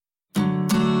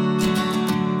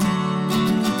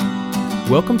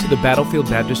Welcome to the Battlefield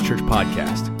Baptist Church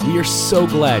podcast. We are so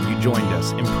glad you joined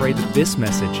us and pray that this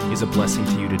message is a blessing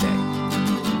to you today.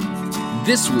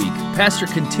 This week, Pastor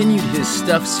continued his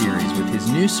Stuff series with his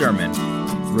new sermon,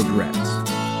 Regrets.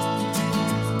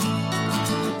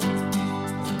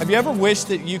 Have you ever wished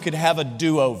that you could have a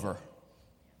do-over?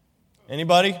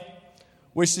 Anybody?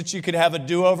 Wish that you could have a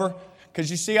do-over? Because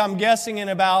you see, I'm guessing in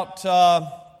about,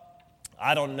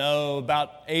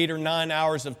 about 8 or 9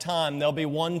 hours of time, there'll be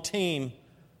one team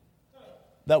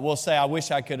that will say, I wish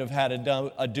I could have had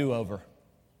a do-over.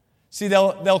 See,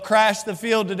 they'll crash the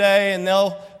field today and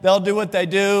they'll do what they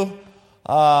do.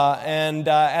 And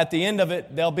at the end of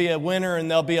it, there'll be a winner and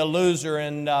there'll be a loser.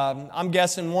 And I'm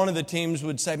guessing one of the teams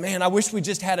would say, man, I wish we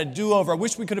just had a do-over. I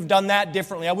wish we could have done that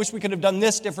differently. I wish we could have done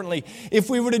this differently. If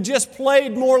we would have just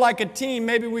played more like a team,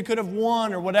 maybe we could have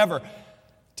won or whatever.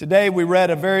 Today we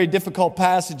read a very difficult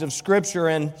passage of Scripture,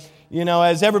 and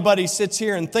as everybody sits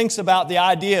here and thinks about the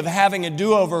idea of having a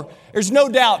do-over, there's no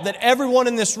doubt that everyone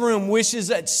in this room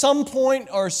wishes at some point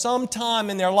or some time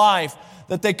in their life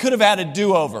that they could have had a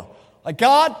do-over. Like,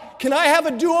 God, can I have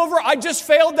a do-over? I just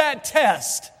failed that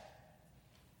test.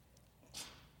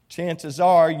 Chances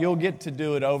are you'll get to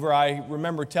do it over. I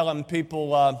remember telling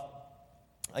people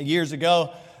years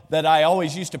ago that I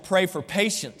always used to pray for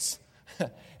patience.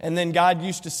 And then God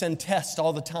used to send tests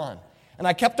all the time. And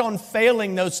I kept on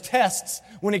failing those tests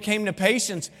when it came to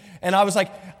patience. And I was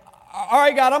like, all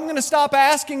right, God, I'm going to stop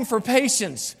asking for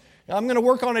patience. I'm going to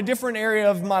work on a different area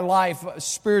of my life,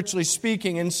 spiritually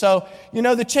speaking. And so,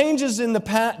 the changes in it's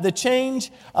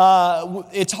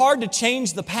hard to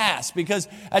change the past, because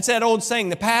that's that old saying,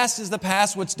 the past is the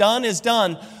past, what's done is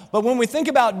done. But when we think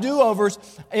about do-overs,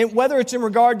 whether it's in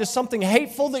regard to something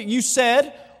hateful that you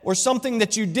said, or something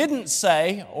that you didn't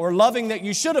say, or loving that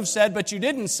you should have said but you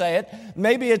didn't say it.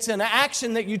 Maybe it's an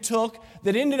action that you took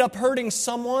that ended up hurting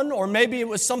someone, or maybe it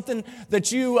was something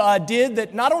that you did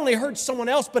that not only hurt someone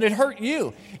else, but it hurt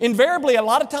you. Invariably, a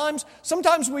lot of times,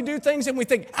 sometimes we do things and we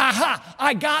think, aha,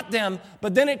 I got them,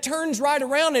 but then it turns right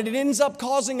around and it ends up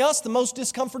causing us the most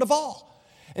discomfort of all.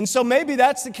 And so maybe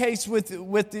that's the case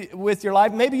with your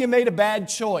life. Maybe you made a bad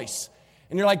choice.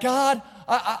 And you're like, God,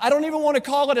 I don't even want to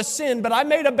call it a sin, but I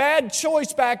made a bad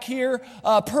choice back here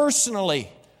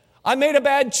personally. I made a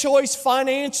bad choice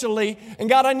financially, and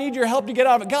God, I need your help to get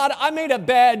out of it. God, I made a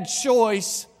bad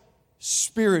choice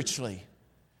spiritually.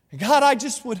 And God, I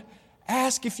just would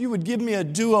ask if you would give me a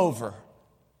do-over.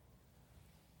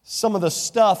 Some of the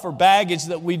stuff or baggage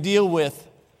that we deal with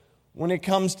when it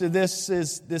comes to this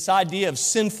is this idea of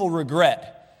sinful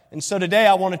regret. And so today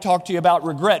I want to talk to you about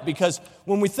regret, because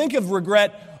when we think of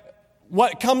regret,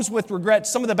 what comes with regret,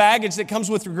 some of the baggage that comes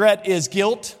with regret is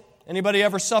guilt. Anybody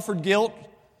ever suffered guilt?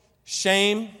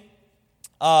 Shame?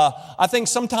 I think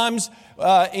sometimes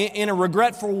in a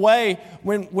regretful way,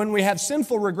 when we have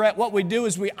sinful regret, what we do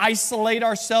is we isolate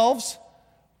ourselves.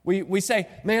 We say,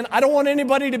 man, I don't want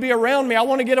anybody to be around me. I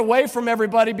want to get away from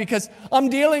everybody because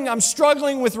I'm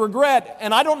struggling with regret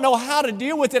and I don't know how to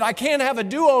deal with it. I can't have a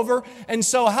do-over. And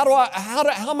so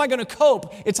how am I going to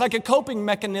cope? It's like a coping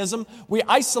mechanism. We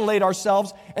isolate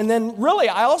ourselves. And then really,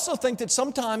 I also think that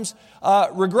sometimes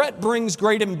regret brings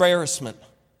great embarrassment.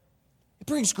 It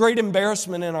brings great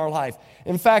embarrassment in our life.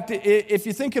 In fact, if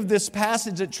you think of this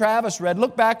passage that Travis read,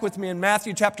 look back with me in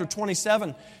Matthew chapter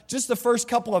 27, just the first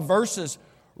couple of verses.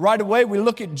 Right away, we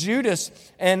look at Judas,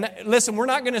 and listen, we're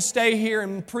not going to stay here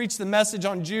and preach the message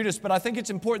on Judas, but I think it's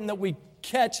important that we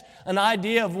catch an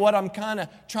idea of what I'm kind of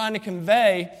trying to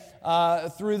convey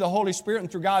through the Holy Spirit and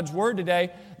through God's Word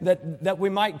today, that we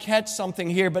might catch something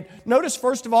here. But notice,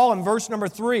 first of all, in verse number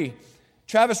 3,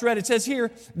 Travis read, it says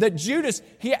here that Judas,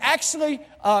 he actually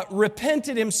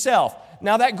repented himself.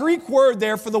 Now, that Greek word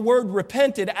there for the word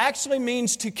repented actually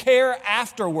means to care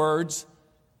afterwards,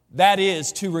 that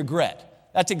is, to regret.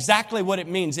 That's exactly what it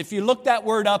means. If you look that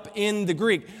word up in the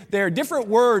Greek, there are different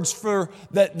words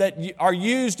that are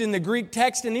used in the Greek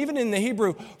text and even in the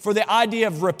Hebrew for the idea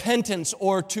of repentance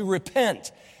or to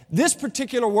repent. This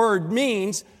particular word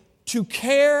means to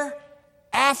care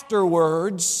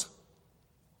afterwards,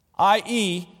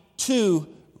 i.e., to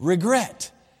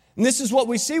regret. And this is what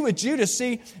we see with Judas.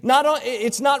 See,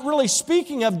 it's not really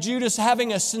speaking of Judas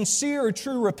having a sincere or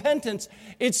true repentance.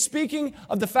 It's speaking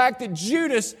of the fact that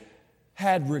Judas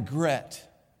had regret.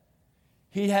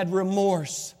 He had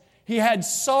remorse. He had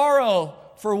sorrow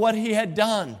for what he had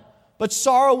done. But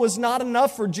sorrow was not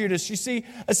enough for Judas. You see,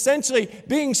 essentially,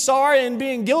 being sorry and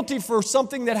being guilty for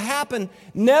something that happened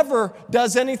never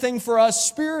does anything for us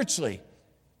spiritually.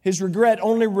 His regret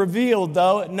only revealed,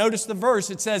 though, notice the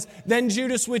verse, it says, then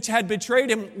Judas, which had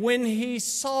betrayed him, when he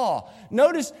saw.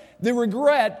 Notice the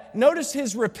regret, notice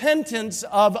his repentance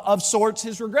of sorts,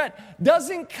 his regret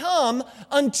doesn't come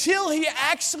until he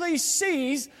actually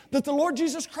sees that the Lord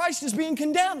Jesus Christ is being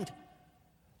condemned.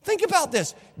 Think about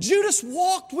this. Judas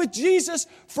walked with Jesus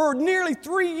for nearly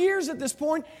 3 years at this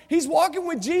point. He's walking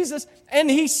with Jesus and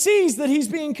he sees that he's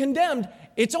being condemned.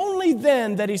 It's only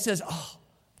then that he says,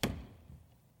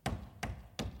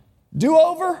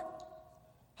 do-over?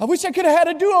 I wish I could have had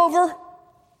a do-over.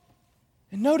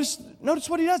 And notice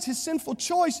what he does. His sinful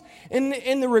choice and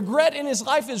the regret in his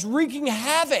life is wreaking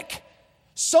havoc.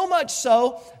 So much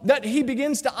so that he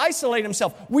begins to isolate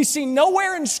himself. We see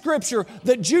nowhere in Scripture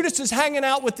that Judas is hanging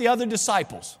out with the other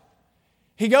disciples.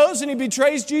 He goes and he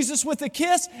betrays Jesus with a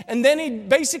kiss, and then he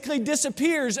basically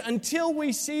disappears until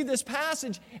we see this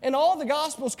passage. And all the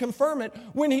Gospels confirm it.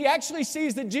 When he actually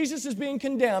sees that Jesus is being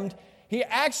condemned, he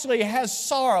actually has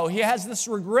sorrow. He has this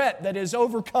regret that is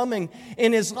overcoming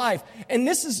in his life. And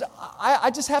this is, I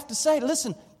just have to say,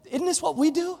 listen, isn't this what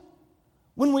we do?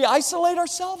 When we isolate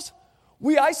ourselves?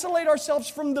 We isolate ourselves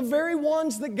from the very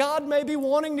ones that God may be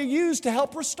wanting to use to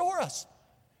help restore us.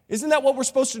 Isn't that what we're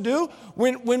supposed to do?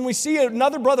 When we see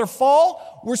another brother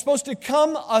fall, we're supposed to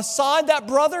come aside that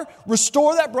brother,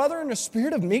 restore that brother in a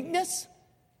spirit of meekness?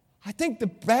 I think the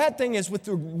bad thing is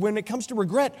when it comes to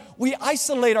regret, we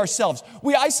isolate ourselves.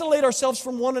 We isolate ourselves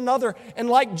from one another. And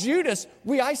like Judas,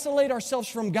 we isolate ourselves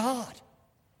from God.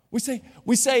 We say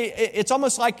it's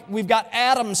almost like we've got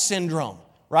Adam syndrome,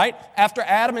 right? After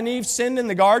Adam and Eve sinned in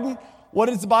the garden, what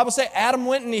does the Bible say? Adam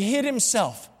went and he hid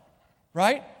himself,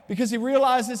 right? Because he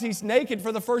realizes he's naked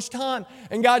for the first time.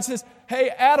 And God says, hey,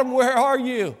 Adam, where are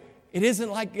you? It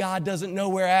isn't like God doesn't know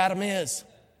where Adam is.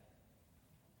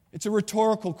 It's a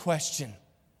rhetorical question.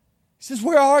 He says,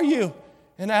 where are you?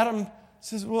 And Adam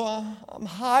says, well, I'm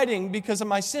hiding because of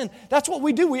my sin. That's what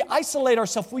we do. We isolate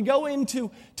ourselves. We go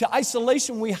into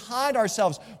isolation. We hide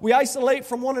ourselves. We isolate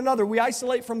from one another. We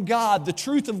isolate from God, the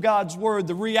truth of God's word,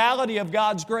 the reality of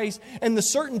God's grace, and the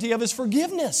certainty of His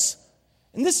forgiveness.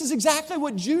 And this is exactly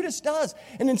what Judas does.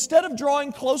 And instead of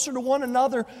drawing closer to one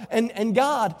another and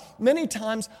God, many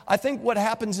times I think what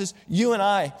happens is you and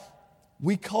I,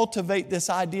 we cultivate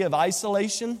this idea of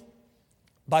isolation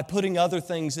by putting other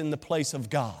things in the place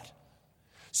of God.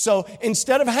 So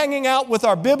instead of hanging out with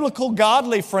our biblical,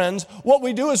 godly friends, what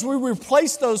we do is we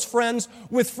replace those friends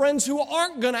with friends who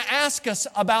aren't going to ask us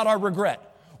about our regret.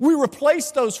 We replace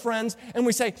those friends and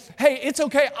we say, hey, it's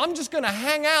okay, I'm just going to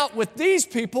hang out with these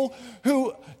people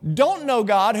who don't know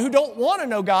God, who don't want to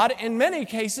know God, in many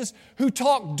cases, who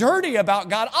talk dirty about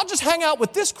God. I'll just hang out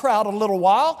with this crowd a little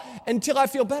while until I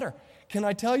feel better. Can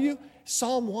I tell you,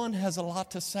 Psalm 1 has a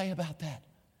lot to say about that.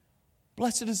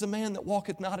 Blessed is the man that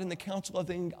walketh not in the counsel of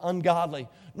the ungodly,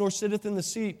 nor sitteth in the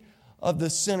seat of the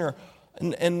sinner,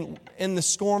 and the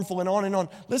scornful, and on and on.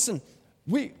 Listen,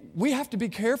 we have to be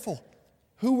careful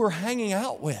who we're hanging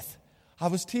out with. I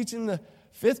was teaching the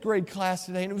 5th grade class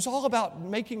today, and it was all about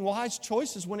making wise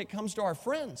choices when it comes to our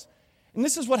friends. And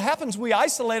this is what happens. We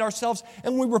isolate ourselves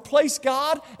and we replace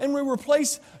God and we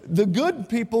replace the good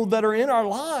people that are in our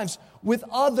lives with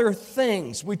other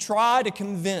things. We try to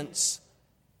convince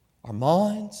our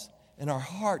minds and our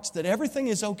hearts that everything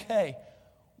is okay,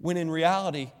 when in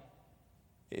reality,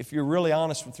 if you're really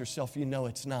honest with yourself, you know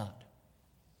it's not.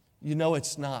 You know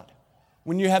it's not.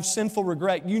 When you have sinful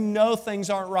regret, you know things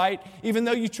aren't right, even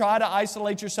though you try to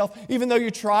isolate yourself, even though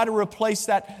you try to replace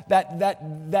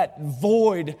that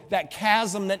void, that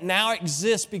chasm that now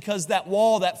exists because that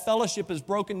wall, that fellowship is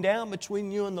broken down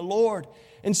between you and the Lord.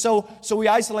 And so we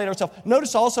isolate ourselves.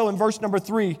 Notice also in verse number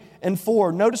 3 and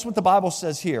 4, notice what the Bible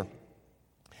says here.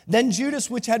 Then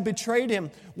Judas, which had betrayed him,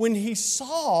 when he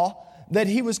saw that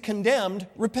he was condemned,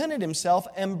 repented himself,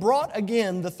 and brought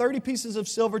again the 30 pieces of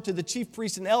silver to the chief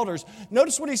priests and elders.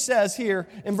 Notice what he says here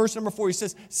in verse number 4. He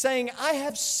says, saying, I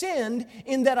have sinned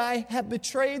in that I have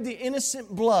betrayed the innocent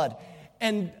blood.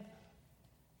 And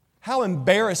how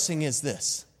embarrassing is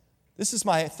this? This is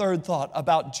my third thought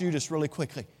about Judas really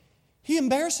quickly. He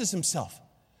embarrasses himself.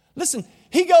 Listen,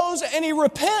 he goes and he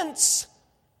repents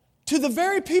to the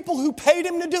very people who paid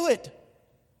him to do it.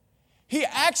 He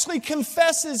actually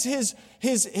confesses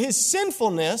his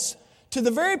sinfulness to the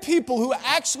very people who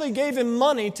actually gave him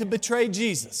money to betray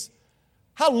Jesus.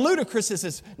 How ludicrous is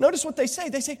this? Notice what they say.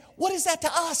 They say, what is that to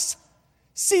us?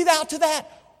 See thou to that.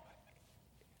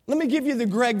 Let me give you the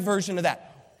Greg version of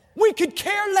that. We could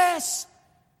care less.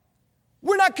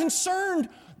 We're not concerned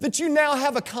that you now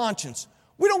have a conscience.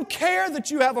 We don't care that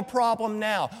you have a problem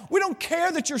now. We don't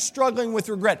care that you're struggling with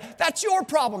regret. That's your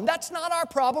problem. That's not our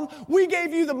problem. We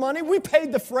gave you the money. We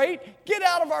paid the freight. Get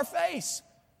out of our face.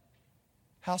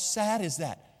 How sad is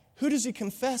that? Who does he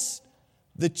confess?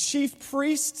 The chief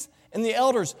priests and the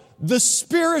elders, the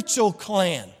spiritual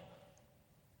clan.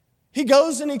 He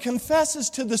goes and he confesses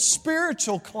to the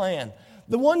spiritual clan,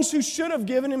 the ones who should have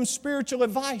given him spiritual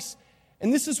advice.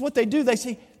 And this is what they do. They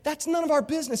say, that's none of our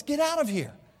business. Get out of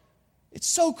here. It's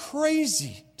so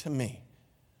crazy to me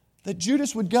that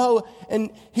Judas would go and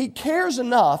he cares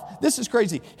enough. This is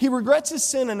crazy. He regrets his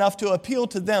sin enough to appeal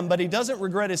to them, but he doesn't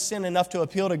regret his sin enough to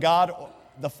appeal to God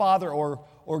the Father or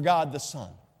God the Son.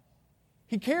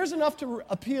 He cares enough to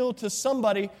appeal to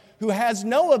somebody who has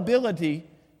no ability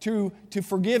to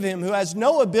forgive him, who has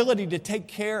no ability to take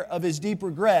care of his deep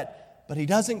regret, but he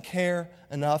doesn't care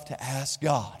enough to ask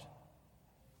God.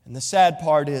 And the sad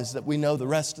part is that we know the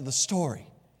rest of the story.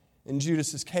 In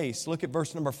Judas's case, look at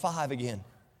verse number 5 again.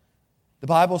 The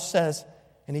Bible says,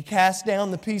 and he cast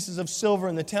down the pieces of silver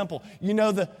in the temple. You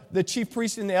know, the chief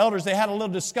priests and the elders, they had a little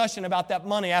discussion about that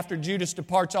money after Judas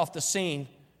departs off the scene.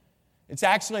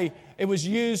 It was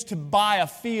used to buy a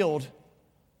field.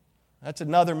 That's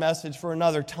another message for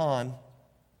another time.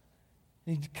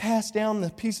 He cast down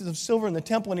the pieces of silver in the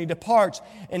temple and he departs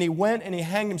and he went and he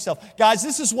hanged himself. Guys,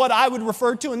 this is what I would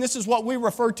refer to, and this is what we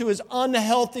refer to as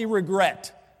unhealthy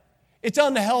regret. It's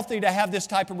unhealthy to have this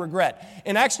type of regret.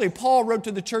 And actually, Paul wrote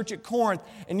to the church at Corinth,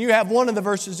 and you have one of the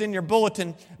verses in your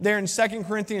bulletin there in 2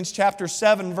 Corinthians chapter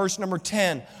 7, verse number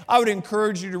 10. I would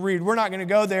encourage you to read. We're not going to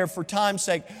go there for time's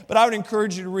sake, but I would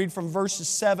encourage you to read from verses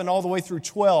 7 all the way through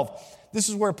 12. This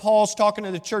is where Paul's talking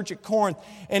to the church at Corinth,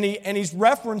 and he's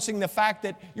referencing the fact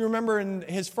that, you remember in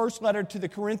his first letter to the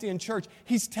Corinthian church,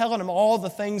 he's telling them all the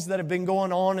things that have been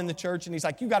going on in the church, and he's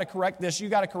like, you got to correct this, you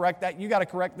got to correct that, you got to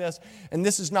correct this, and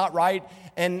this is not right.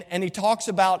 And he talks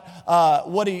about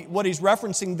what he's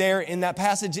referencing there in that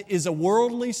passage is a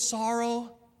worldly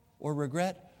sorrow or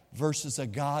regret versus a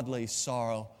godly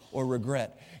sorrow or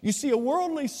regret. You see, a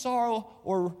worldly sorrow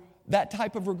or that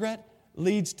type of regret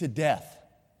leads to death.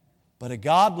 But a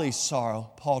godly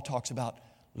sorrow, Paul talks about,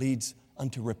 leads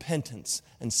unto repentance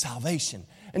and salvation.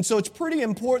 And so it's pretty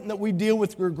important that we deal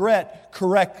with regret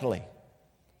correctly.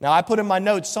 Now, I put in my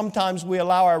notes, sometimes we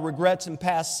allow our regrets and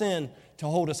past sin to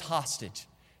hold us hostage.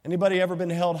 Anybody ever been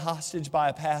held hostage by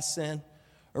a past sin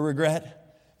or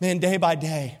regret? Man, day by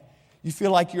day, you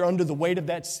feel like you're under the weight of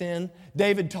that sin.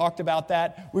 David talked about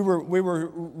that. We were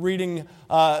reading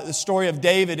the story of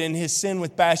David and his sin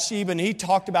with Bathsheba, and he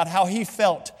talked about how he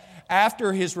felt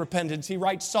after his repentance. He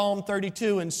writes Psalm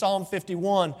 32 and Psalm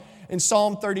 51. In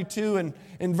Psalm 32 and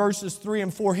in verses 3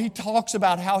 and 4, he talks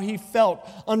about how he felt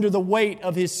under the weight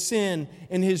of his sin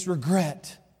and his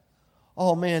regret.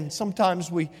 Oh man, sometimes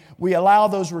we allow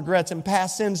those regrets and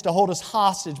past sins to hold us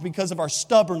hostage because of our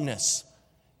stubbornness,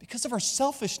 because of our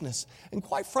selfishness, and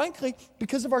quite frankly,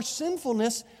 because of our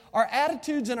sinfulness, our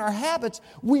attitudes and our habits.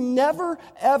 We never,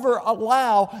 ever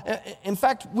allow, in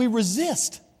fact, we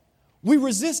resist. We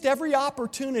resist every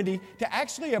opportunity to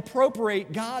actually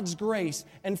appropriate God's grace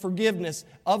and forgiveness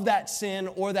of that sin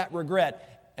or that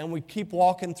regret. And we keep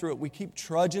walking through it. We keep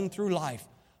trudging through life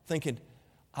thinking,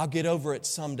 I'll get over it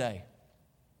someday.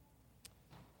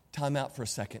 Time out for a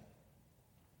second.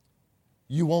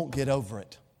 You won't get over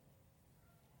it.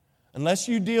 Unless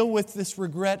you deal with this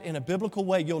regret in a biblical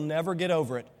way, you'll never get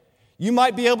over it. You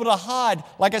might be able to hide.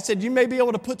 Like I said, you may be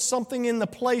able to put something in the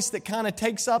place that kind of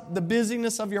takes up the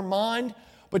busyness of your mind.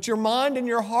 But your mind and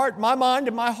your heart, my mind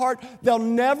and my heart, they'll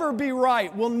never be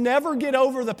right. We'll never get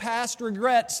over the past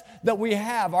regrets that we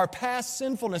have, our past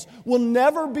sinfulness. We'll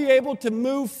never be able to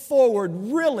move forward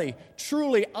really,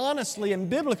 truly, honestly, and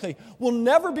biblically. We'll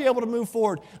never be able to move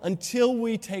forward until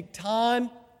we take time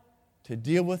to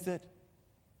deal with it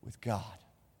with God.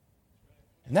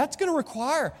 And that's going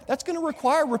to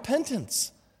require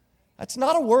repentance. That's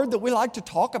not a word that we like to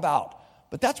talk about,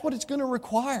 but that's what it's going to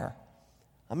require.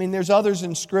 I mean, there's others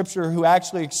in Scripture who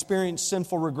actually experience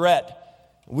sinful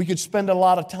regret. We could spend a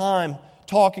lot of time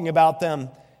talking about them,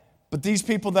 but these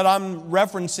people that I'm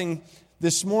referencing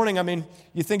this morning, I mean,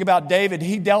 you think about David,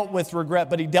 he dealt with regret,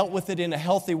 but he dealt with it in a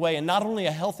healthy way. And not only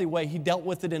a healthy way, he dealt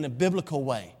with it in a biblical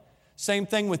way. Same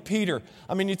thing with Peter.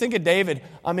 I mean, you think of David,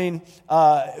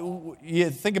 you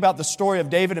think about the story of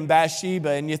David and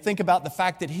Bathsheba, and you think about the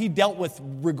fact that he dealt with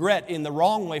regret in the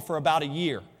wrong way for about a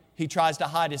year. He tries to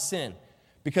hide his sin.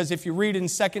 Because if you read in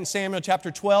 2 Samuel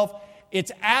chapter 12,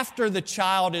 it's after the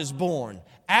child is born,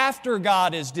 after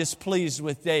God is displeased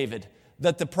with David,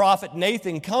 that the prophet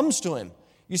Nathan comes to him.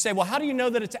 You say, well, how do you know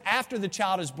that it's after the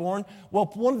child is born?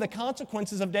 Well, one of the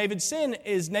consequences of David's sin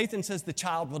is Nathan says the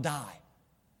child will die.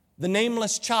 The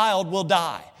nameless child will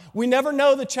die. We never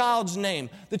know the child's name.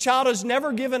 The child is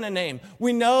never given a name.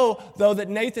 We know, though, that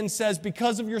Nathan says,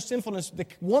 because of your sinfulness,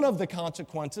 one of the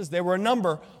consequences, there were a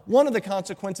number, one of the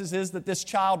consequences is that this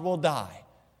child will die.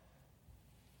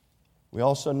 We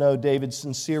also know David's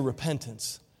sincere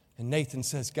repentance. And Nathan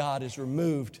says, God has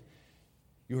removed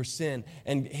your sin.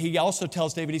 And he also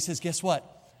tells David, he says, guess what?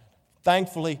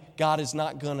 Thankfully, God is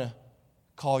not going to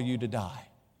call you to die.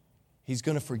 He's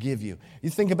going to forgive you. You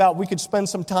think about, we could spend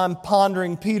some time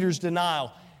pondering Peter's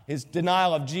denial, his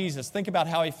denial of Jesus. Think about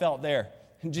how he felt there.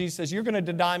 And Jesus says, you're going to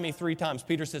deny me 3 times.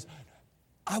 Peter says,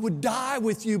 I would die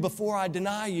with you before I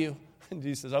deny you. And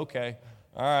Jesus says, okay,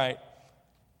 all right.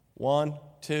 1,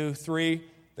 2, 3,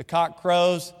 the cock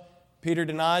crows. Peter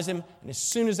denies him. And as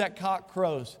soon as that cock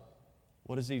crows,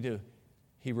 what does he do?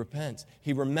 He repents.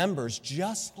 He remembers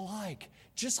just like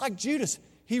Judas.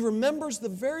 He remembers the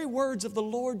very words of the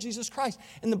Lord Jesus Christ.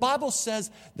 And the Bible says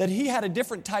that he had a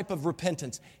different type of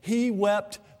repentance. He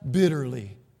wept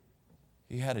bitterly.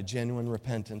 He had a genuine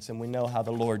repentance, and we know how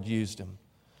the Lord used him.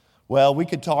 Well, we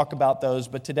could talk about those,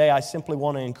 but today I simply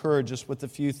want to encourage us with a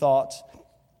few thoughts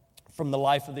from the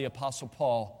life of the Apostle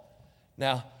Paul.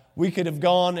 Now, we could have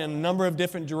gone in a number of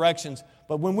different directions,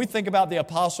 but when we think about the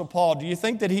Apostle Paul, do you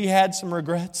think that he had some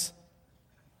regrets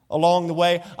along the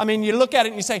way? I mean, you look at it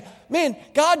and you say, man,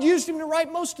 God used him to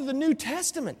write most of the New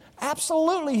Testament.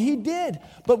 Absolutely, he did.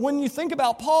 But when you think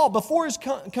about Paul, before his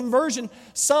conversion,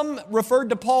 some referred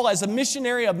to Paul as a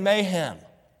missionary of mayhem.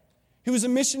 He was a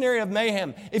missionary of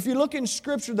mayhem. If you look in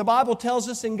Scripture, the Bible tells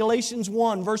us in Galatians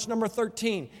 1, verse number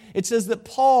 13, it says that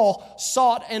Paul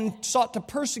sought to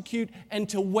persecute and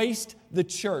to waste the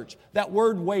church. That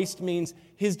word waste means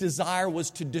his desire was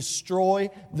to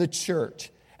destroy the church.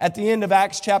 At the end of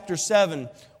Acts chapter 7,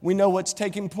 we know what's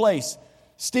taking place.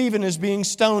 Stephen is being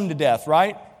stoned to death,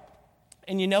 right?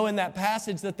 And you know in that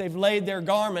passage that they've laid their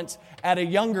garments at a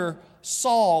younger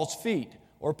Saul's feet,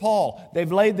 or Paul.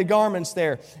 They've laid the garments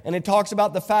there. And it talks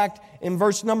about the fact in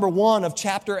verse number 1 of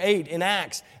chapter 8 in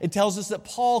Acts, it tells us that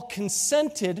Paul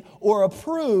consented or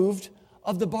approved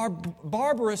of the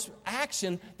barbarous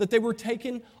action that they were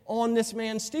taking on this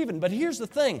man Stephen. But here's the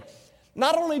thing.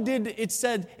 Not only did it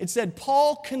said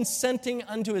Paul consenting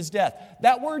unto his death.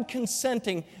 That word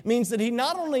consenting means that he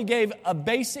not only gave a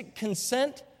basic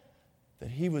consent, that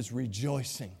he was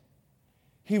rejoicing.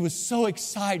 He was so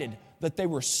excited that they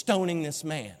were stoning this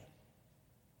man.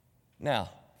 Now,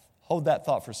 hold that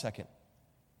thought for a second.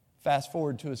 Fast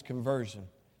forward to his conversion.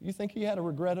 You think he had a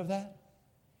regret of that?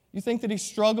 You think that he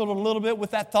struggled a little bit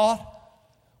with that thought?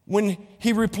 When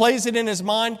he replays it in his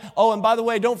mind, oh, and by the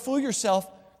way, don't fool yourself,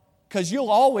 because you'll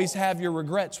always have your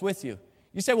regrets with you.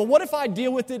 You say, well, what if I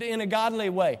deal with it in a godly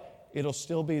way? It'll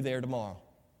still be there tomorrow.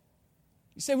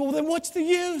 You say, well, then what's the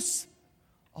use?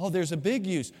 Oh, there's a big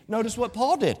use. Notice what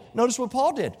Paul did.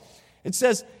 It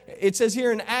says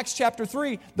here in Acts chapter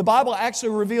 3, the Bible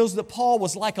actually reveals that Paul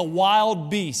was like a wild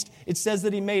beast. It says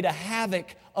that he made a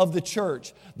havoc of the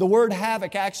church. The word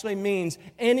havoc actually means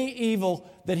any evil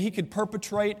that he could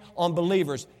perpetrate on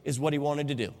believers is what he wanted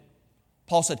to do.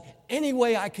 Paul said, any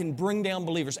way I can bring down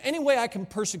believers, any way I can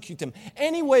persecute them,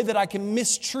 any way that I can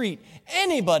mistreat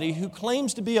anybody who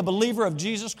claims to be a believer of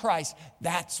Jesus Christ,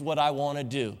 that's what I want to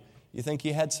do. You think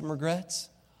he had some regrets?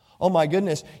 Oh my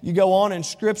goodness. You go on in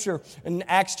Scripture, in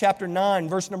Acts chapter 9,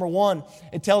 verse number 1,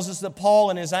 it tells us that Paul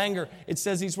in his anger, it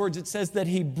says these words, it says that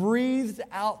he breathed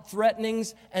out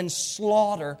threatenings and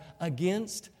slaughter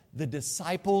against the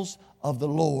disciples of the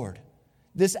Lord.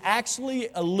 This actually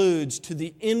alludes to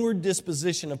the inward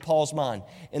disposition of Paul's mind,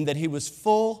 in that he was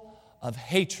full of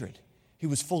hatred. He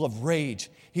was full of rage.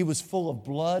 He was full of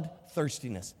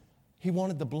bloodthirstiness. He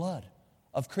wanted the blood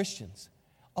of Christians.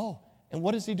 Oh, and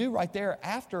what does he do right there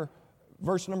after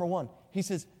verse number 1? He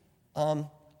says,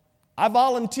 I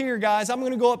volunteer, guys. I'm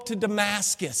going to go up to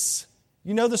Damascus.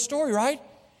 You know the story, right?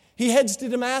 He heads to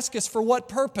Damascus for what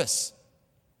purpose?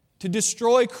 To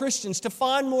destroy Christians, to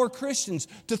find more Christians,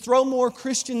 to throw more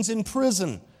Christians in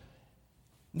prison.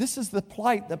 This is the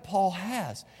plight that Paul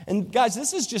has. And guys,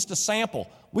 this is just a sample.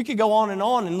 We could go on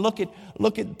and look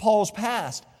at Paul's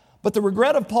past. But the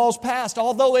regret of Paul's past,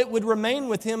 although it would remain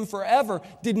with him forever,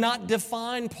 did not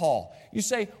define Paul. You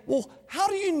say, well, how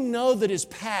do you know that his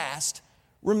past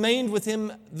remained with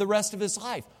him the rest of his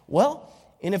life? Well,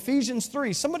 in Ephesians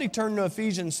 3, somebody turn to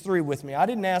Ephesians 3 with me. I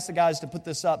didn't ask the guys to put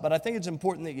this up, but I think it's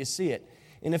important that you see it.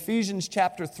 In Ephesians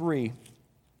chapter 3,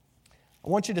 I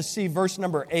want you to see verse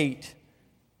number 8.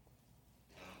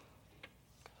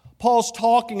 Paul's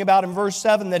talking about in verse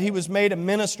 7 that he was made a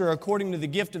minister according to the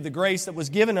gift of the grace that was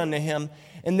given unto him.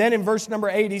 And then in verse number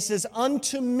 8, he says,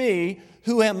 unto me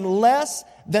who am less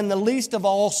than the least of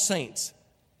all saints.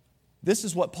 This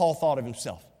is what Paul thought of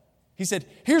himself. He said,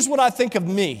 here's what I think of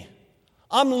me.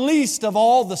 I'm least of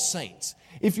all the saints.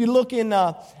 If you look in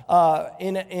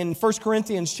 1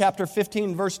 Corinthians chapter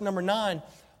 15, verse number 9,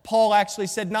 Paul actually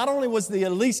said not only was the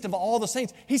least of all the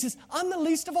saints, he says, I'm the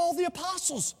least of all the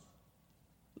apostles.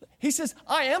 He says,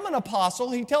 I am an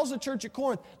apostle. He tells the church at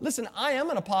Corinth, listen, I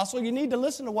am an apostle. You need to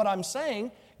listen to what I'm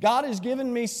saying. God has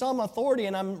given me some authority,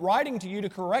 and I'm writing to you to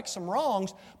correct some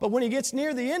wrongs. But when he gets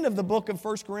near the end of the book of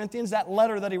 1 Corinthians, that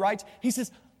letter that he writes, he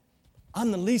says, I'm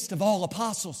the least of all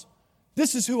apostles.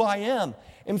 This is who I am.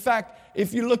 In fact,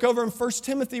 if you look over in 1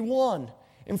 Timothy 1,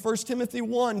 in 1 Timothy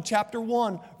 1, chapter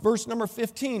 1, verse number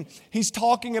 15, he's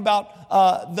talking about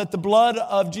that the blood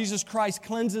of Jesus Christ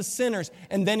cleanses sinners.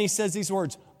 And then he says these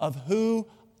words, of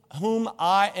whom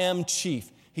I am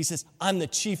chief. He says, I'm the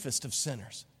chiefest of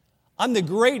sinners. I'm the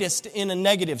greatest in a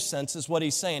negative sense is what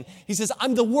he's saying. He says,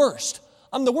 I'm the worst.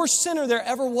 I'm the worst sinner there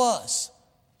ever was.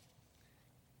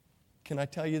 Can I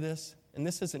tell you this? And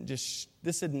this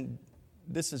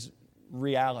is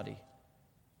reality.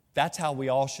 That's how we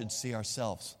all should see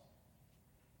ourselves.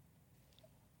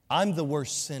 I'm the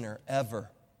worst sinner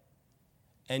ever.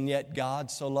 And yet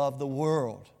God so loved the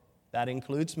world, that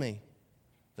includes me,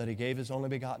 that he gave his only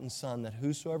begotten Son, that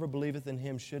whosoever believeth in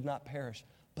him should not perish,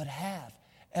 but have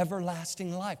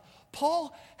everlasting life.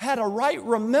 Paul had a right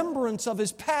remembrance of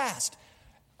his past.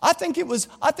 I think it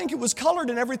was colored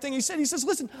in everything he said. He says,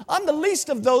 listen, I'm the least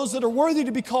of those that are worthy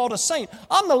to be called a saint.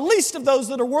 I'm the least of those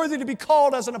that are worthy to be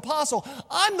called as an apostle.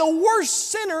 I'm the worst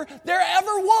sinner there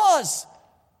ever was.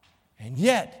 And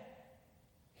yet,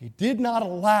 he did not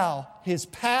allow his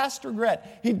past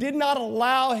regret, he did not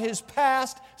allow his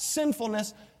past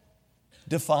sinfulness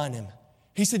define him.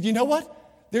 He said, you know what?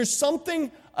 There's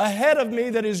something ahead of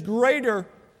me that is greater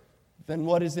than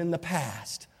what is in the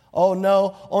past. Oh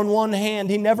no, on one hand,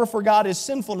 he never forgot his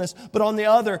sinfulness, but on the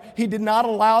other, he did not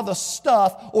allow the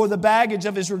stuff or the baggage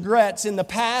of his regrets in the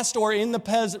past or in the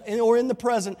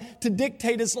present to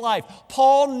dictate his life.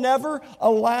 Paul never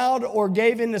allowed or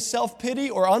gave in to self-pity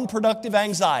or unproductive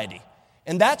anxiety.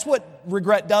 And that's what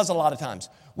regret does a lot of times.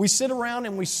 We sit around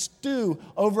and we stew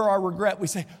over our regret. We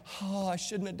say, oh, I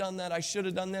shouldn't have done that. I should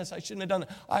have done this. I shouldn't have done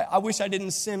that. I wish I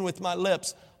didn't sin with my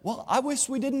lips. Well, I wish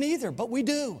we didn't either, but we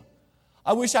do.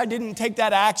 I wish I didn't take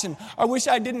that action. I wish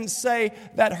I didn't say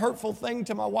that hurtful thing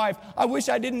to my wife. I wish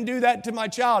I didn't do that to my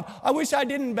child. I wish I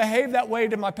didn't behave that way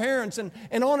to my parents. And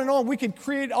on and on. We could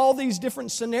create all these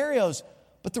different scenarios.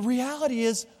 But the reality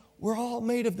is we're all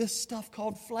made of this stuff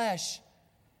called flesh.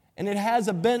 And it has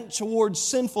a bent towards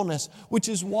sinfulness, which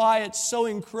is why it's so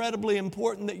incredibly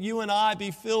important that you and I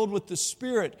be filled with the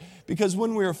Spirit. Because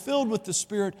when we are filled with the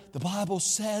Spirit, the Bible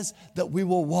says that we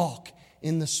will walk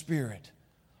in the Spirit.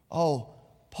 Oh,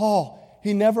 Paul,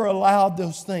 he never allowed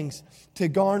those things to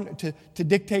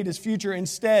dictate his future.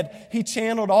 Instead, he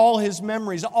channeled all his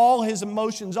memories, all his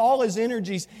emotions, all his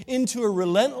energies into a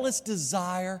relentless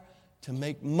desire to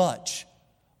make much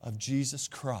of Jesus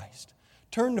Christ.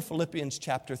 Turn to Philippians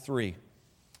chapter 3.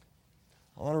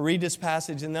 I want to read this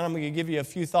passage and then I'm going to give you a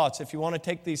few thoughts. If you want to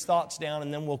take these thoughts down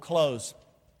and then we'll close.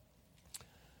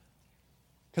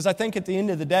 Because I think at the end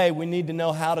of the day, we need to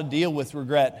know how to deal with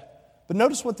regret. But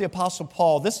notice what the Apostle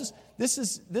Paul, this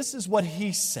is what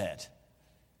he said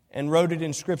and wrote it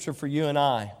in Scripture for you and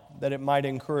I, that it might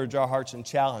encourage our hearts and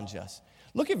challenge us.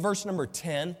 Look at verse number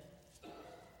 10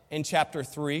 in chapter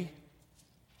 3.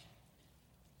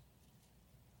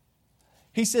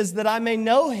 He says, that I may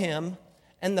know him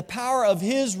and the power of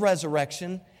his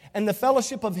resurrection and the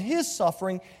fellowship of his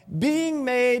suffering, being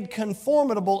made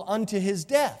conformable unto his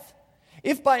death.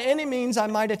 If by any means I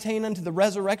might attain unto the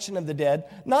resurrection of the dead,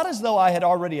 not as though I had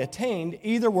already attained,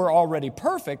 either were already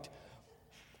perfect,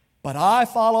 but I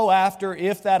follow after,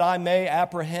 if that I may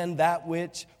apprehend that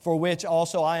for which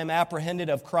also I am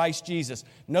apprehended of Christ Jesus.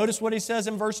 Notice what he says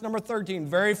in verse number 13.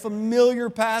 Very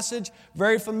familiar passage,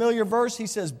 very familiar verse. He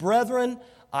says, brethren,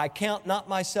 I count not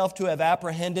myself to have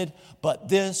apprehended, but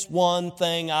this one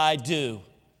thing I do,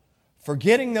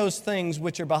 forgetting those things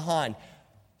which are behind.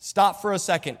 Stop for a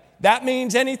second. That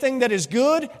means anything that is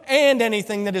good and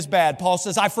anything that is bad. Paul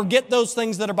says, I forget those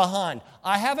things that are behind.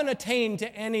 I haven't attained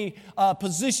to any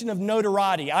position of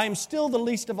notoriety. I am still the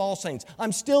least of all saints.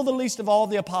 I'm still the least of all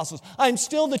the apostles. I'm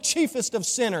still the chiefest of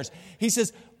sinners. He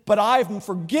says, but I'm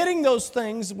forgetting those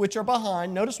things which are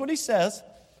behind. Notice what he says.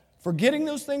 Forgetting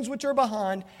those things which are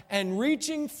behind and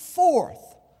reaching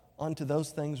forth unto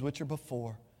those things which are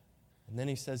before. And then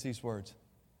he says these words,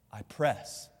 I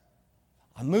press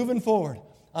I'm moving forward.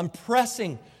 I'm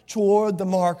pressing toward the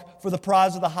mark for the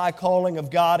prize of the high calling of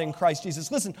God in Christ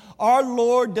Jesus. Listen, our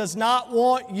Lord does not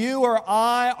want you or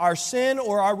I, our sin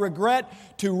or our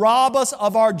regret, to rob us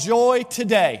of our joy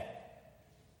today.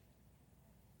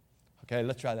 Okay,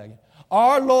 let's try that again.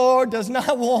 Our Lord does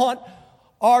not want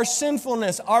our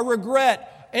sinfulness, our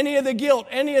regret, any of the guilt,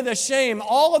 any of the shame,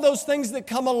 all of those things that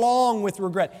come along with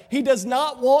regret. He does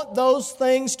not want those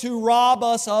things to rob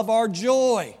us of our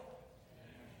joy.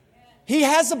 He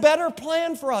has a better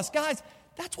plan for us. Guys,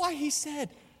 that's why He said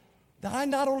that I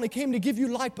not only came to give you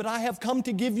life, but I have come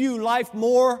to give you life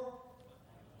more.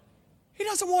 He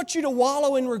doesn't want you to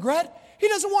wallow in regret. He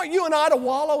doesn't want you and I to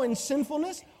wallow in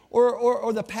sinfulness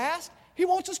or the past. He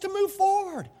wants us to move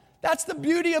forward. That's the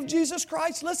beauty of Jesus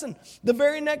Christ. Listen, the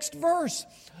very next verse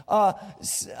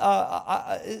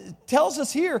tells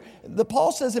us here,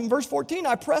 Paul says in verse 14,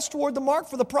 I press toward the mark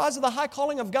for the prize of the high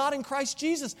calling of God in Christ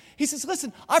Jesus. He says,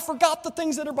 listen, I forgot the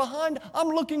things that are behind. I'm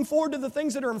looking forward to the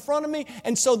things that are in front of me.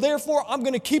 And so therefore, I'm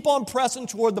going to keep on pressing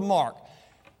toward the mark.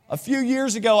 A few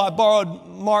years ago, I borrowed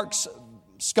Mark's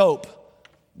scope.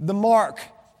 The mark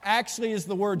actually is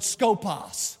the word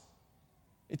skopos.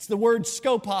 It's the word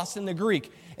skopos in the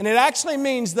Greek. And it actually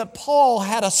means that Paul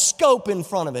had a scope in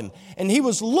front of him. And he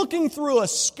was looking through a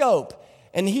scope.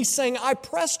 And he's saying, I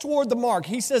press toward the mark.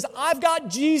 He says, I've got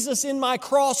Jesus in my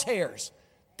crosshairs.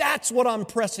 That's what I'm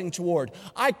pressing toward.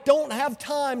 I don't have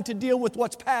time to deal with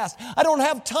what's past. I don't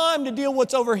have time to deal with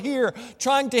what's over here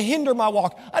trying to hinder my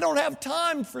walk. I don't have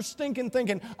time for stinking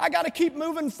thinking. I got to keep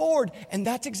moving forward. And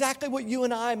that's exactly what you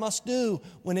and I must do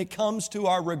when it comes to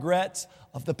our regrets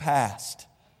of the past.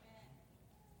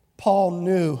 Paul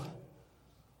knew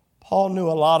a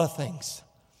lot of things.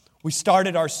 We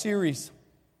started our series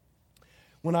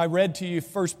when I read to you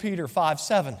 1 Peter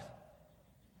 5:7.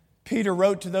 Peter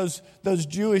wrote to those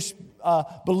Jewish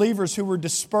believers who were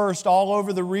dispersed all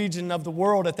over the region of the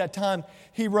world at that time.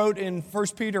 He wrote in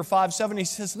 1 Peter 5:7, he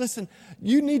says, listen,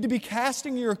 you need to be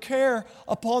casting your care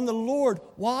upon the Lord.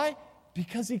 Why?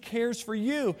 Because He cares for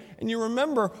you. And you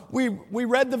remember, we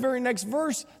read the very next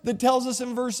verse that tells us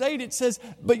in verse 8, it says,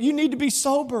 but you need to be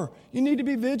sober. You need to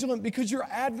be vigilant because your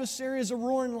adversary is a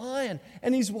roaring lion.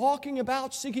 And he's walking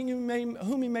about seeking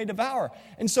whom he may devour.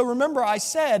 And so remember, I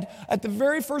said at the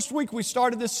very first week we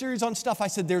started this series on stuff, I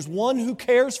said there's one who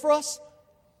cares for us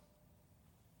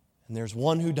and there's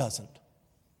one who doesn't.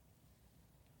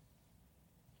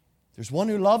 There's one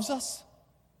who loves us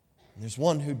and there's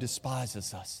one who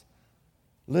despises us.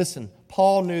 Listen,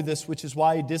 Paul knew this, which is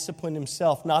why he disciplined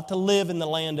himself not to live in the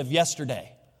land of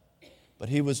yesterday, but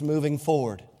he was moving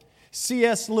forward.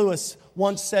 C.S. Lewis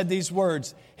once said these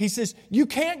words. He says, you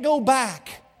can't go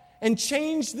back and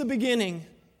change the beginning,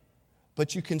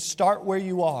 but you can start where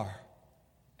you are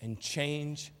and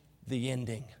change the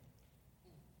ending.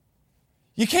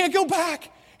 You can't go back.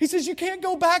 He says, you can't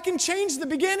go back and change the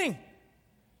beginning.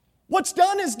 What's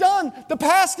done is done. The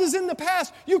past is in the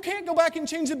past. You can't go back and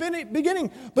change the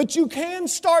beginning, but you can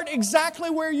start exactly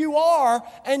where you are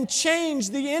and change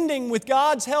the ending with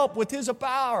God's help, with His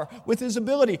power, with His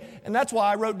ability. And that's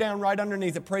why I wrote down right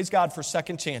underneath it, praise God for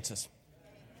second chances.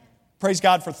 Praise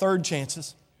God for third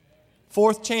chances.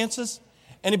 Fourth chances.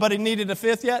 Anybody needed a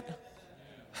fifth yet?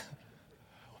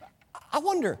 I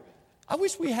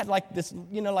wish we had like this,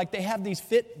 like they have these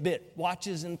Fitbit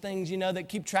watches and things, that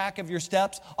keep track of your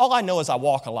steps. All I know is I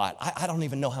walk a lot. I don't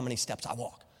even know how many steps I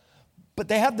walk. But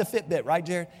they have the Fitbit, right,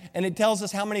 Jared? And it tells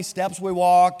us how many steps we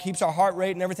walk, keeps our heart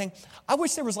rate and everything. I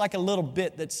wish there was like a little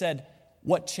bit that said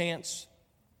what chance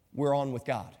we're on with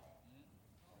God.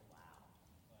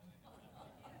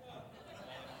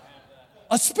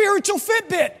 A spiritual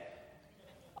Fitbit.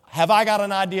 Have I got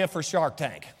an idea for Shark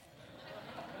Tank?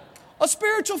 A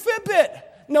spiritual Fitbit.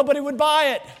 Nobody would buy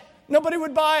it. Nobody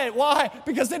would buy it. Why?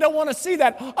 Because they don't want to see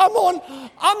that. I'm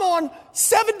on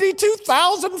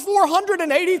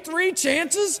 72,483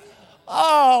 chances.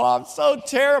 Oh, I'm so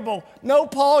terrible. No,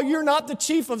 Paul, you're not the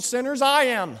chief of sinners. I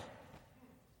am.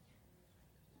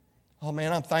 Oh,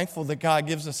 man, I'm thankful that God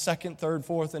gives us second, third,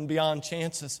 fourth, and beyond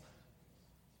chances.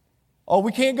 Oh,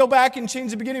 we can't go back and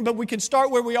change the beginning, but we can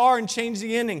start where we are and change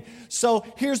the ending. So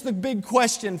here's the big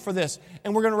question for this,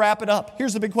 and we're going to wrap it up.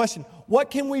 Here's the big question. What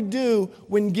can we do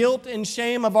when guilt and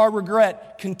shame of our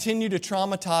regret continue to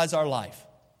traumatize our life?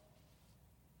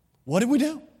 What do we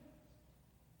do?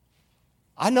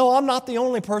 I know I'm not the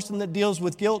only person that deals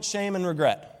with guilt, shame, and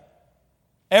regret.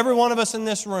 Every one of us in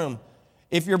this room,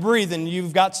 if you're breathing,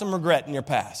 you've got some regret in your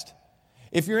past.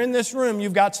 If you're in this room,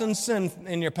 you've got some sin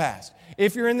in your past.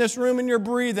 If you're in this room and you're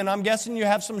breathing, I'm guessing you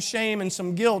have some shame and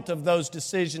some guilt of those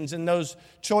decisions and those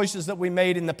choices that we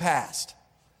made in the past.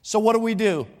 So what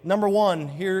do? Number one,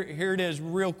 here it is,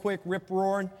 real quick,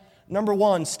 rip-roaring. Number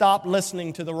one, stop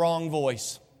listening to the wrong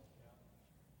voice.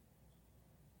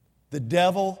 The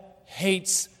devil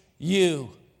hates you.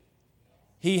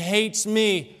 He hates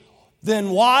me.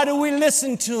 Then why do we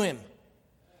listen to him?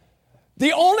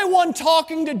 The only one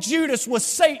talking to Judas was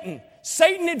Satan.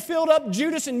 Satan had filled up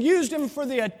Judas and used him for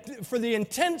the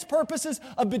intense purposes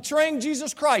of betraying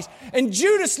Jesus Christ. And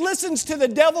Judas listens to the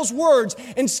devil's words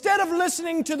instead of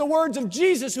listening to the words of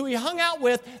Jesus, who he hung out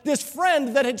with, this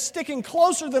friend that had sticking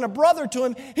closer than a brother to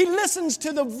him. He listens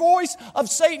to the voice of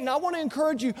Satan. I want to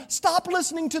encourage you, stop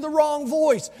listening to the wrong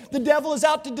voice. The devil is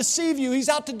out to deceive you. He's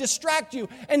out to distract you,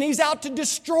 and he's out to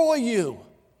destroy you.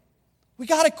 We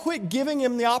got to quit giving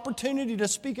him the opportunity to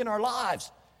speak in our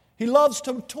lives. He loves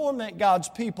to torment God's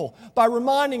people by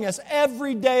reminding us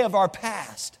every day of our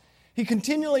past. He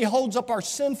continually holds up our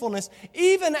sinfulness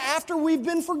even after we've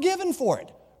been forgiven for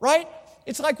it, right?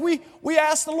 It's like we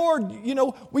ask the Lord,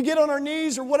 we get on our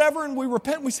knees or whatever and we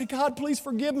repent and we say, God, please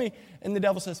forgive me. And the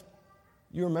devil says,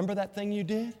 you remember that thing you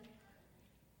did?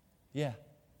 Yeah,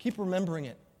 keep remembering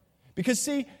it. Because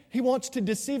see, he wants to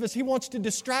deceive us. He wants to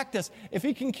distract us. If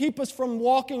he can keep us from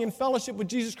walking in fellowship with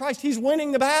Jesus Christ, he's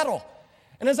winning the battle.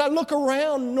 And as I look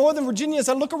around Northern Virginia, as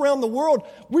I look around the world,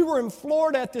 we were in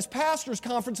Florida at this pastor's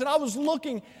conference, and I was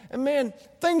looking, and man,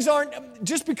 things aren't,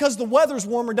 just because the weather's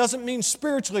warmer doesn't mean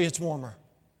spiritually it's warmer.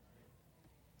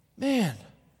 Man,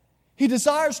 he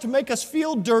desires to make us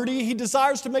feel dirty. He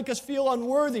desires to make us feel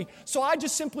unworthy. So I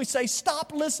just simply say,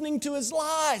 stop listening to his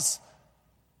lies.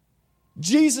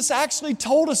 Jesus actually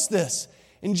told us this.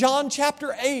 In John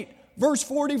chapter 8, verse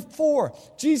 44,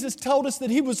 Jesus told us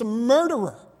that he was a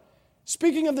murderer.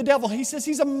 Speaking of the devil, he says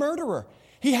he's a murderer.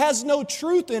 He has no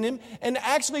truth in him. And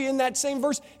actually in that same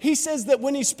verse, he says that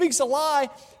when he speaks a lie,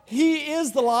 he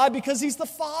is the lie because he's the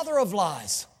father of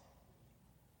lies.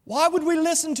 Why would we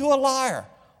listen to a liar?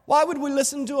 Why would we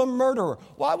listen to a murderer?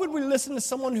 Why would we listen to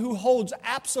someone who holds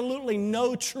absolutely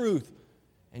no truth?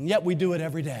 And yet we do it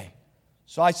every day.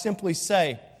 So I simply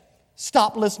say,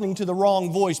 stop listening to the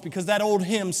wrong voice, because that old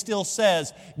hymn still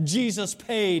says, Jesus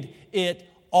paid it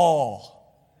all.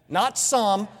 Not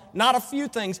some, not a few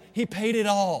things. He paid it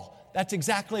all. That's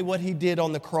exactly what he did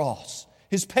on the cross.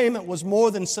 His payment was more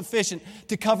than sufficient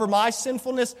to cover my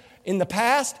sinfulness in the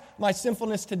past, my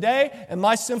sinfulness today, and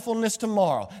my sinfulness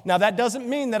tomorrow. Now, that doesn't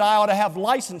mean that I ought to have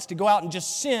license to go out and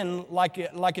just sin like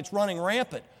it's running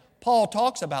rampant. Paul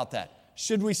talks about that.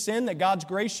 Should we sin that God's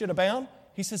grace should abound?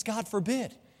 He says, God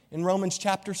forbid, in Romans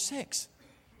chapter 6.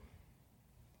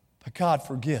 But God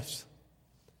forgives.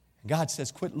 God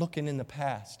says, quit looking in the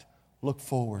past. Look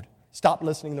forward. Stop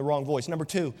listening to the wrong voice. Number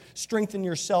 2, strengthen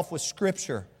yourself with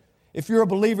Scripture. If you're a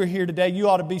believer here today, you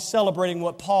ought to be celebrating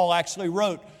what Paul actually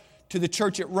wrote to the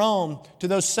church at Rome, to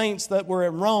those saints that were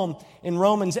at Rome in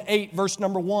Romans 8, verse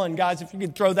number 1. Guys, if you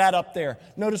could throw that up there.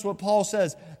 Notice what Paul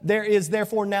says. There is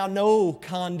therefore now no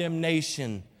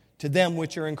condemnation to them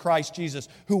which are in Christ Jesus,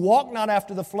 who walk not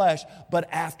after the flesh, but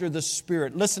after the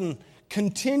Spirit. Listen,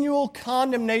 continual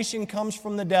condemnation comes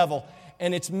from the devil,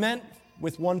 and it's meant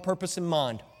with one purpose in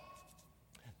mind.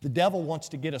 The devil wants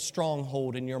to get a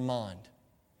stronghold in your mind.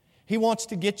 He wants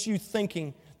to get you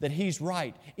thinking that he's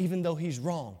right, even though he's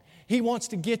wrong. He wants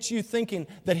to get you thinking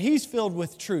that he's filled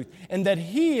with truth and that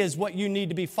he is what you need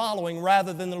to be following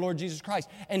rather than the Lord Jesus Christ.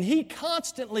 And he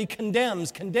constantly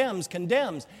condemns.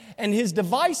 And his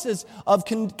devices of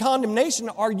condemnation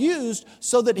are used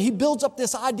so that he builds up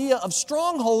this idea of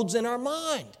strongholds in our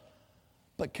mind.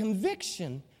 But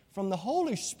conviction from the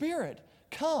Holy Spirit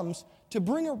comes to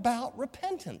bring about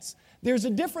repentance. There's a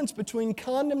difference between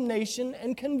condemnation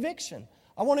and conviction.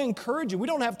 I want to encourage you. We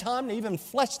don't have time to even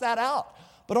flesh that out.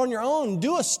 But on your own,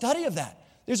 do a study of that.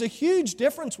 There's a huge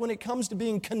difference when it comes to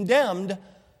being condemned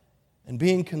and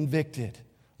being convicted.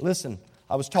 Listen,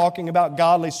 I was talking about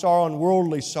godly sorrow and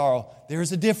worldly sorrow.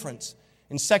 There's a difference.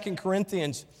 In 2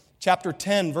 Corinthians chapter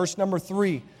 10, verse number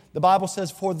 3, the Bible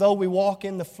says, "For though we walk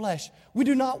in the flesh, we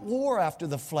do not war after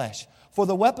the flesh. For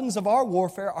the weapons of our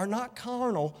warfare are not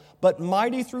carnal, but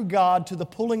mighty through God to the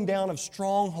pulling down of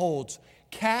strongholds,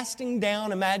 casting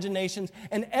down imaginations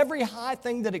and every high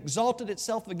thing that exalted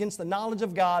itself against the knowledge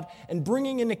of God, and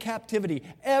bringing into captivity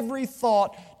every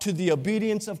thought to the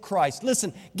obedience of Christ."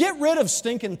 Listen, get rid of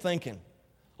stinking thinking.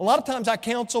 A lot of times I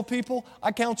counsel people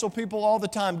all the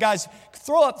time. Guys,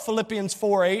 throw up Philippians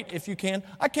 4:8 if you can.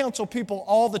 I counsel people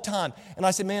all the time. And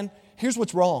I say, man, here's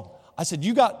what's wrong. I said,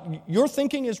 your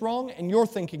thinking is wrong and your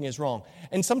thinking is wrong.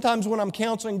 And sometimes when I'm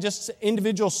counseling just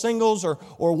individual singles or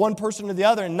one person or the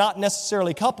other and not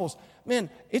necessarily couples, man,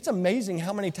 it's amazing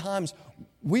how many times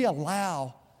we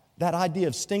allow that idea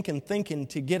of stinking thinking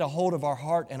to get a hold of our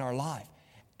heart and our life.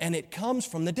 And it comes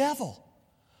from the devil.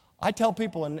 I tell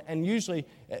people, and usually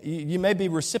you may be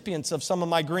recipients of some of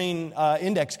my green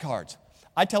index cards.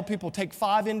 I tell people, take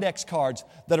 5 index cards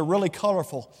that are really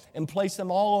colorful and place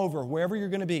them all over wherever you're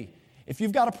going to be. If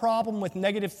you've got a problem with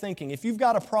negative thinking, if you've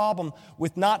got a problem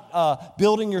with not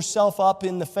building yourself up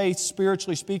in the faith,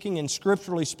 spiritually speaking and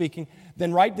scripturally speaking,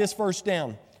 then write this verse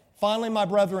down. Finally, my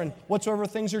brethren, whatsoever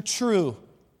things are true.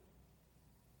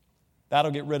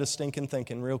 That'll get rid of stinking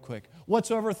thinking real quick.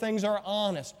 Whatsoever things are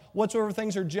honest, whatsoever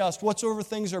things are just, whatsoever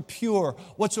things are pure,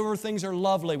 whatsoever things are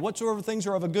lovely, whatsoever things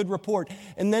are of a good report.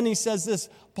 And then he says this,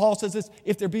 Paul says this,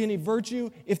 if there be any virtue,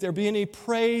 if there be any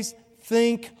praise,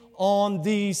 think on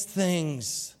these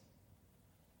things.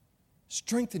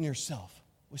 Strengthen yourself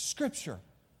with Scripture.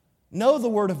 Know the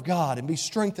Word of God and be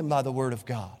strengthened by the Word of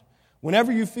God.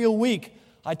 Whenever you feel weak,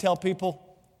 I tell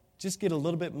people, just get a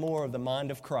little bit more of the mind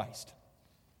of Christ.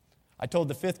 I told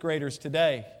the 5th graders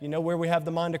today, you know where we have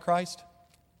the mind of Christ?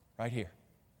 Right here,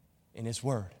 in His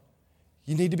Word.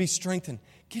 You need to be strengthened.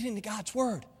 Get into God's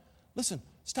Word. Listen,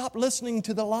 stop listening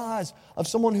to the lies of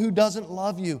someone who doesn't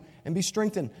love you and be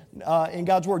strengthened in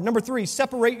God's Word. Number 3,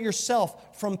 separate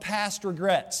yourself from past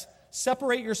regrets.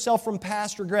 Separate yourself from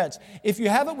past regrets. If you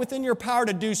have it within your power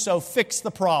to do so, fix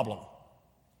the problem.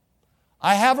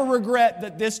 I have a regret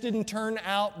that this didn't turn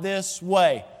out this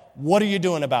way. What are you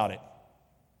doing about it?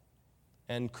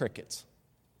 And crickets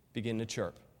begin to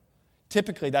chirp.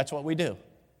 Typically, that's what we do.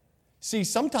 See,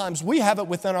 sometimes we have it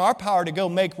within our power to go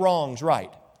make wrongs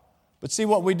right. But see,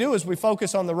 what we do is we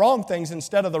focus on the wrong things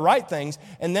instead of the right things,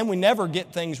 and then we never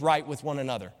get things right with one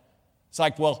another. It's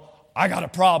like, well, I got a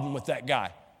problem with that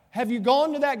guy. Have you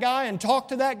gone to that guy and talked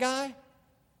to that guy?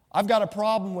 I've got a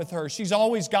problem with her. She's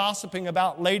always gossiping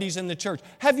about ladies in the church.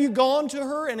 Have you gone to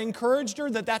her and encouraged her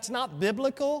that that's not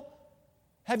biblical?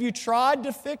 Have you tried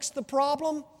to fix the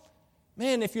problem?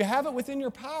 Man, if you have it within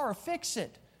your power, fix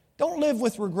it. Don't live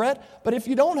with regret. But if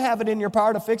you don't have it in your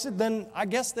power to fix it, then I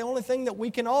guess the only thing that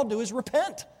we can all do is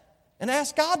repent and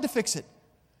ask God to fix it.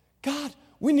 God,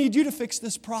 we need you to fix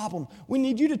this problem. We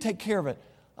need you to take care of it.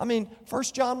 I mean, 1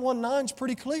 John 1:9 is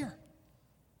pretty clear.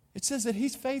 It says that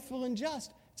He's faithful and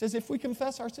just. It says if we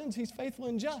confess our sins, He's faithful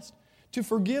and just to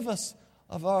forgive us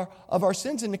of our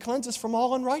sins and to cleanse us from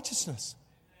all unrighteousness.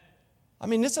 I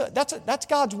mean, that's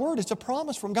God's Word. It's a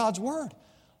promise from God's Word.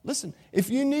 Listen, if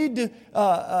you need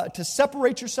to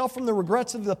separate yourself from the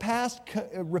regrets of the past,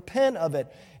 repent of it.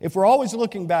 If we're always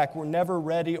looking back, we're never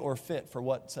ready or fit for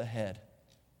what's ahead.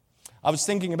 I was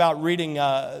thinking about reading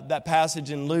that passage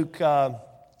in Luke, I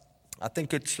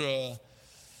think it's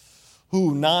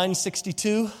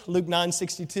 9:62, Luke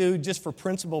 9:62, just for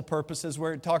principle purposes,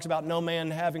 where it talks about no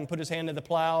man having put his hand to the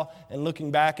plow and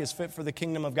looking back is fit for the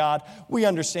kingdom of God. We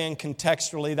understand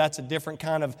contextually that's a different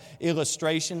kind of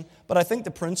illustration, but I think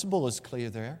the principle is clear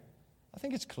there. I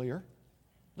think it's clear.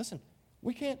 Listen,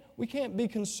 we can't be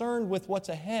concerned with what's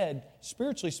ahead,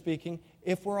 spiritually speaking,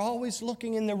 if we're always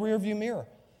looking in the rearview mirror.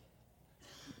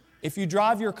 If you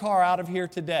drive your car out of here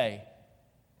today,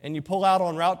 and you pull out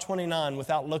on Route 29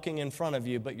 without looking in front of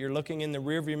you, but you're looking in the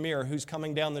rearview mirror who's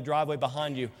coming down the driveway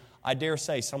behind you, I dare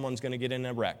say someone's going to get in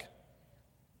a wreck.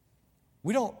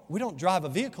 We don't drive a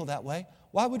vehicle that way.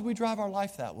 Why would we drive our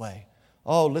life that way?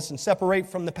 Oh, listen,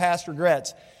 separate from the past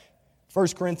regrets. 1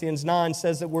 Corinthians 9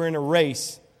 says that we're in a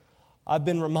race. I've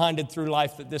been reminded through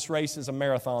life that this race is a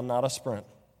marathon, not a sprint.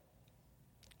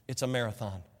 It's a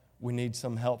marathon. We need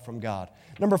some help from God.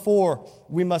 Number 4,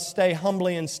 we must stay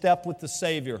humbly in step with the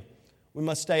Savior. We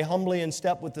must stay humbly in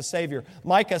step with the Savior.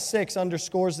 Micah 6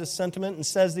 underscores this sentiment and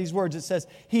says these words. It says,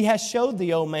 He has showed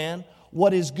thee, O man,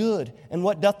 what is good, and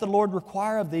what doth the Lord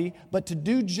require of thee, but to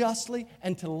do justly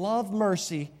and to love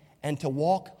mercy and to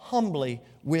walk humbly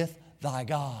with thy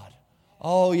God.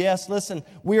 Oh, yes, listen,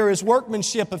 we are His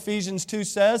workmanship, Ephesians 2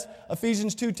 says.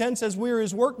 Ephesians 2:10 says, we are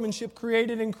His workmanship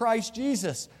created in Christ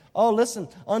Jesus. Oh, listen,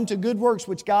 unto good works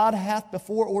which God hath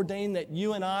before ordained that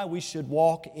you and I, we should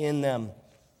walk in them.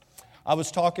 I was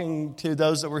talking to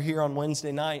those that were here on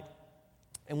Wednesday night,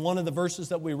 and one of the verses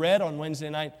that we read on Wednesday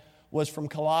night was from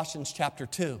Colossians chapter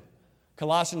 2.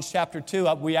 Colossians chapter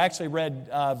 2, we actually read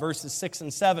verses 6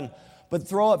 and 7, but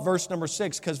throw up verse number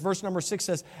 6, because verse number 6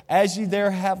 says, As ye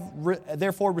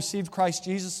therefore received Christ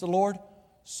Jesus the Lord,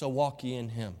 so walk ye in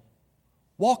Him.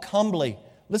 Walk humbly.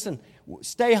 Listen,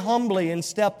 stay humbly in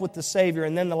step with the Savior.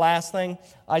 And then the last thing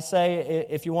I say,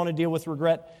 if you want to deal with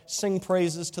regret, sing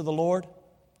praises to the Lord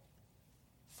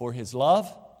for His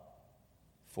love,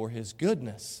 for His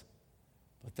goodness,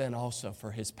 but then also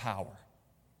for His power.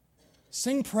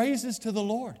 Sing praises to the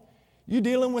Lord. You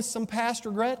dealing with some past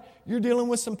regret? You're dealing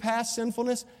with some past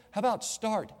sinfulness? How about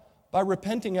start by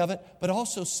repenting of it, but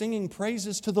also singing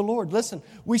praises to the Lord? Listen,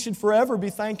 we should forever be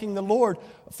thanking the Lord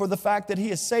for the fact that He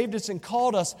has saved us and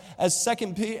called us, as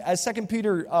 1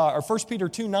 Peter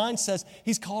 2:9 says,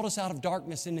 He's called us out of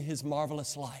darkness into His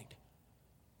marvelous light.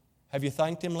 Have you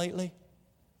thanked Him lately?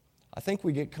 I think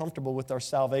we get comfortable with our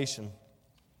salvation.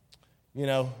 You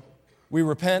know, we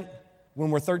repent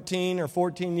when we're 13 or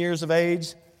 14 years of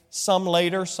age, some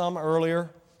later, some earlier.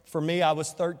 For me, I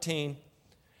was 13.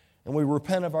 And we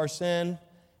repent of our sin.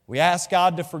 We ask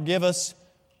God to forgive us.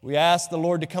 We ask the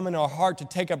Lord to come into our heart, to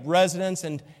take up residence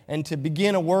and to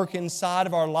begin a work inside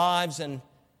of our lives. And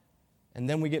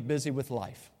then we get busy with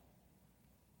life.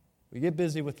 We get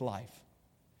busy with life.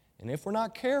 And if we're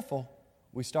not careful,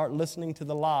 we start listening to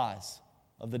the lies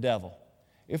of the devil.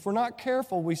 If we're not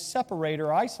careful, we separate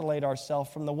or isolate ourselves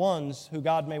from the ones who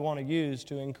God may want to use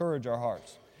to encourage our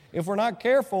hearts. If we're not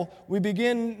careful, we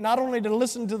begin not only to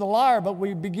listen to the liar, but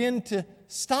we begin to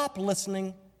stop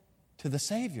listening to the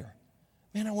Savior.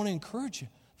 Man, I want to encourage you.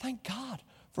 Thank God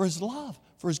for His love,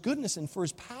 for His goodness, and for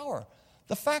His power.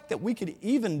 The fact that we could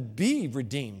even be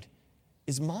redeemed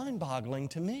is mind-boggling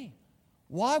to me.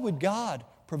 Why would God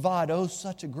provide,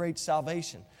 such a great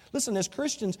salvation? Listen, as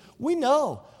Christians, we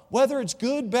know whether it's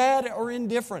good, bad, or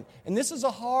indifferent. And this is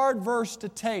a hard verse to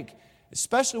take,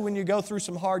 especially when you go through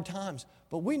some hard times.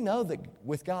 But we know that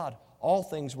with God, all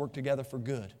things work together for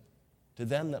good to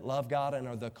them that love God and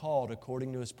are the called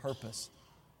according to His purpose.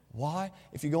 Why?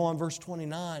 If you go on verse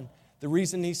 29, the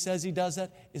reason He says He does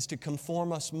that is to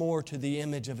conform us more to the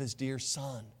image of His dear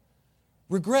Son.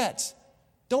 Regrets,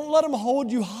 don't let them hold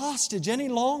you hostage any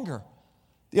longer.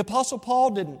 The Apostle Paul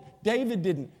didn't, David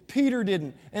didn't, Peter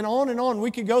didn't, and on.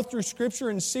 We could go through Scripture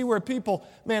and see where people,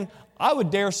 man, I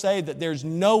would dare say that there's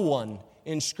no one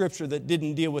in Scripture that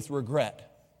didn't deal with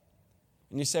regret.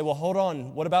 And you say, well, hold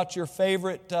on, what about your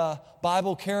favorite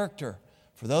Bible character?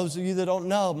 For those of you that don't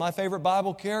know, my favorite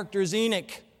Bible character is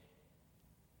Enoch.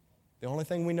 The only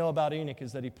thing we know about Enoch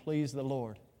is that he pleased the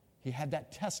Lord. He had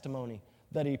that testimony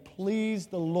that he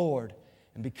pleased the Lord.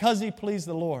 And because he pleased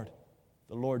the Lord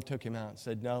took him out and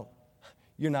said, no,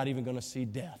 you're not even going to see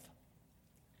death.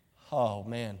 Oh,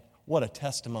 man, what a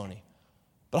testimony.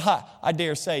 But I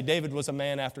dare say David was a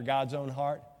man after God's own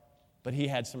heart, but he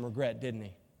had some regret, didn't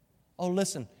he? Oh,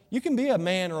 listen, you can be a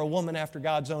man or a woman after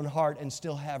God's own heart and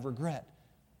still have regret.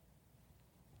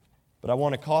 But I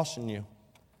want to caution you,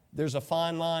 there's a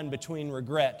fine line between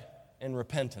regret and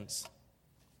repentance. I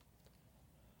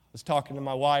was talking to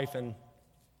my wife, and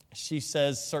she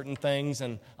says certain things,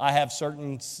 and I have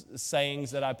certain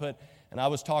sayings that I put, and I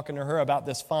was talking to her about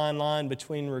this fine line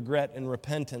between regret and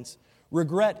repentance.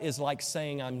 Regret is like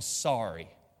saying I'm sorry,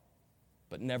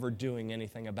 but never doing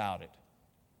anything about it.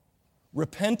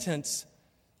 Repentance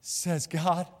says,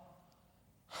 God,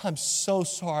 I'm so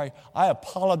sorry. I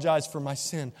apologize for my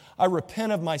sin. I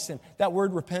repent of my sin. That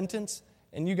word repentance,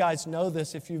 and you guys know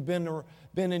this if you've been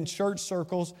in church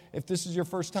circles, if this is your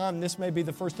first time, this may be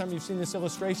the first time you've seen this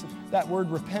illustration, that word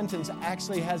repentance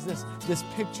actually has this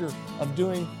picture of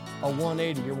doing a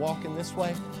 180. You're walking this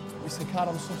way. You say, God,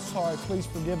 I'm so sorry. Please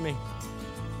forgive me.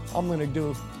 I'm going to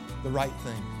do the right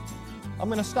thing. I'm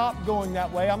going to stop going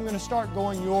that way. I'm going to start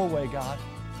going your way, God.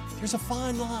 There's a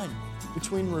fine line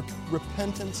between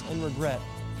repentance and regret.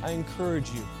 I encourage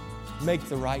you, make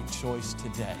the right choice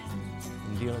today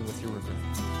in dealing with your regret.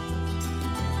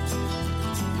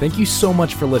 Thank you so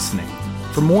much for listening.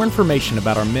 For more information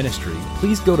about our ministry,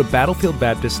 please go to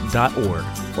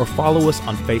battlefieldbaptist.org or follow us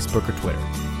on Facebook or Twitter.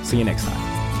 See you next time.